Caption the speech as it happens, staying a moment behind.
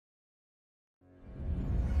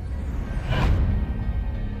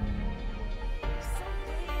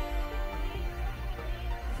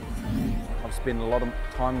spent a lot of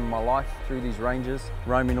time in my life through these ranges,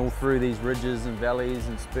 roaming all through these ridges and valleys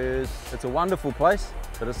and spurs. It's a wonderful place,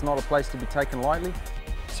 but it's not a place to be taken lightly.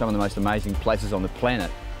 Some of the most amazing places on the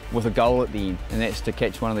planet with a goal at the end, and that's to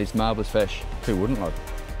catch one of these marvellous fish. Who wouldn't love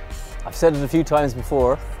it? I've said it a few times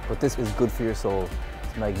before, but this is good for your soul.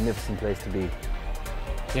 It's a magnificent place to be.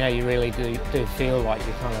 You know, you really do feel like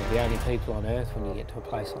you're kind of the only people on earth when you get to a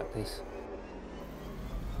place like this.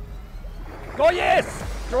 Oh yes!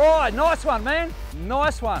 Dry, nice one, man.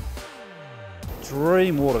 Nice one.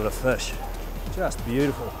 Dream water to fish. Just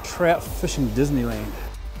beautiful. Trout fishing Disneyland.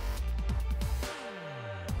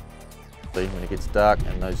 When it gets dark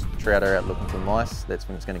and those trout are out looking for mice, that's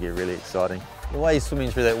when it's going to get really exciting. The way he's swimming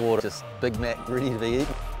through that water, just Big Mac ready to be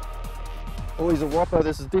eaten. Oh, he's a whopper.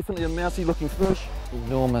 This is definitely a mousy looking fish.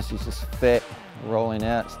 Enormous, he's just fat, rolling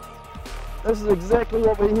out. This is exactly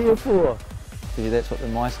what we're here for. See, that's what the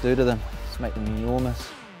mice do to them. Just make them enormous.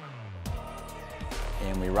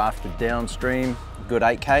 And we rafted downstream, a good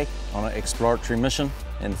 8K on an exploratory mission,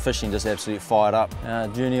 and the fishing just absolutely fired up.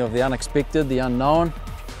 Journey of the unexpected, the unknown.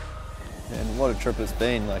 And what a trip it's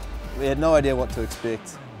been. Like, we had no idea what to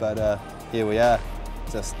expect, but here we are,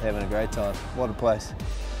 just having a great time. What a place.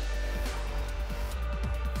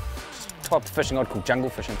 Type of fishing I'd call jungle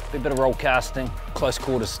fishing. A bit of roll casting, close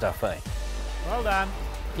quarters stuff, eh? Well done.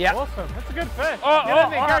 Yeah. Awesome. That's a good fish. Oh, get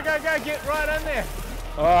in there. Go. Get right in there.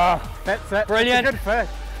 Oh, That's it. brilliant. That's a good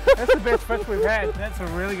fish. That's the best fish we've had. That's a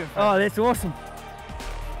really good fish. Oh, that's awesome.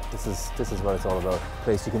 This is what it's all about. A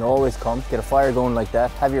place you can always come, get a fire going like that,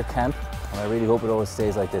 have your camp, and I really hope it always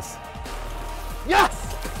stays like this.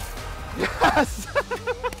 Yes! Yes!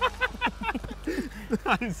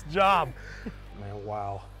 Nice job. Man,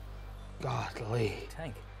 wow. Godly.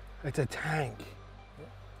 Tank. It's a tank.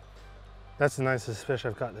 That's the nicest fish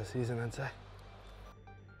I've caught this season, I'd say.